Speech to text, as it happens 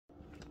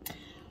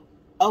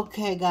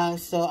Okay,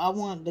 guys, so I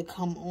wanted to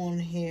come on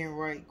here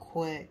right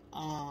quick.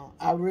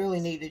 I really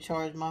need to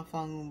charge my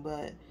phone,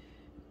 but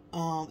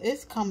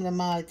it's come to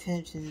my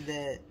attention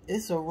that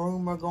it's a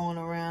rumor going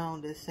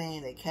around that's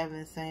saying that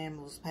Kevin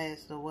Samuels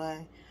passed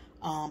away.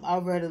 I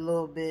read a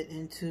little bit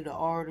into the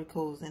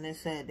articles, and it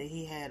said that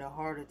he had a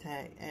heart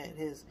attack at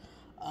his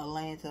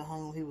Atlanta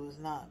home. He was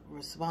not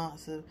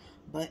responsive,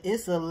 but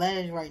it's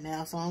alleged right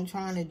now, so I'm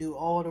trying to do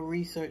all the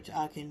research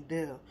I can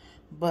do.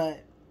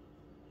 But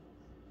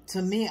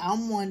to me,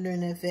 I'm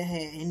wondering if it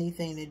had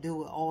anything to do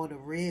with all the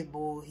Red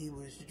Bull he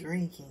was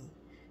drinking.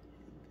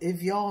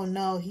 If y'all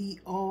know,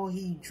 all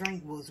he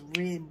drank was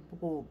Red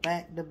Bull,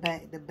 back to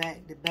back to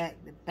back to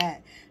back to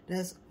back.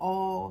 That's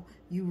all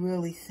you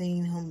really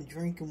seen him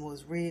drinking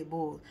was Red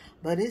Bull.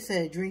 But it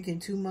said drinking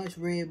too much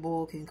Red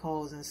Bull can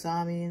cause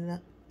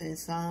insomnia,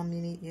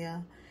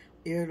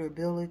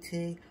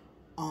 irritability,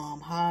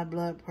 high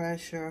blood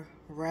pressure,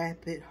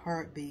 rapid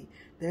heartbeat.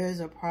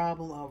 There's a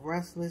problem of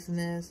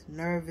restlessness,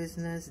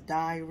 nervousness,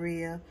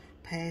 diarrhea,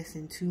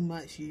 passing too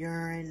much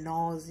urine,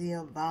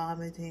 nausea,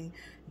 vomiting,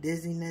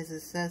 dizziness,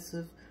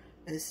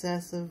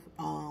 excessive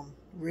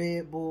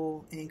Red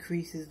Bull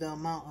increases the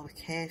amount of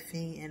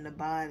caffeine in the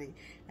body.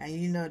 And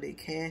you know that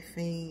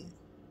caffeine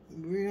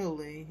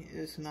really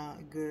is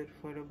not good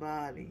for the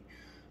body.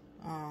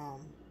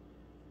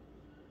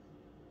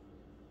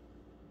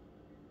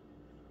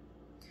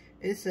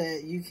 It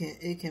said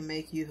it can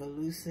make you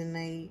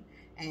hallucinate,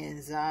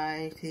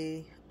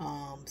 anxiety,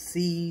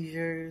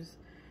 seizures,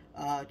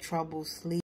 trouble sleeping.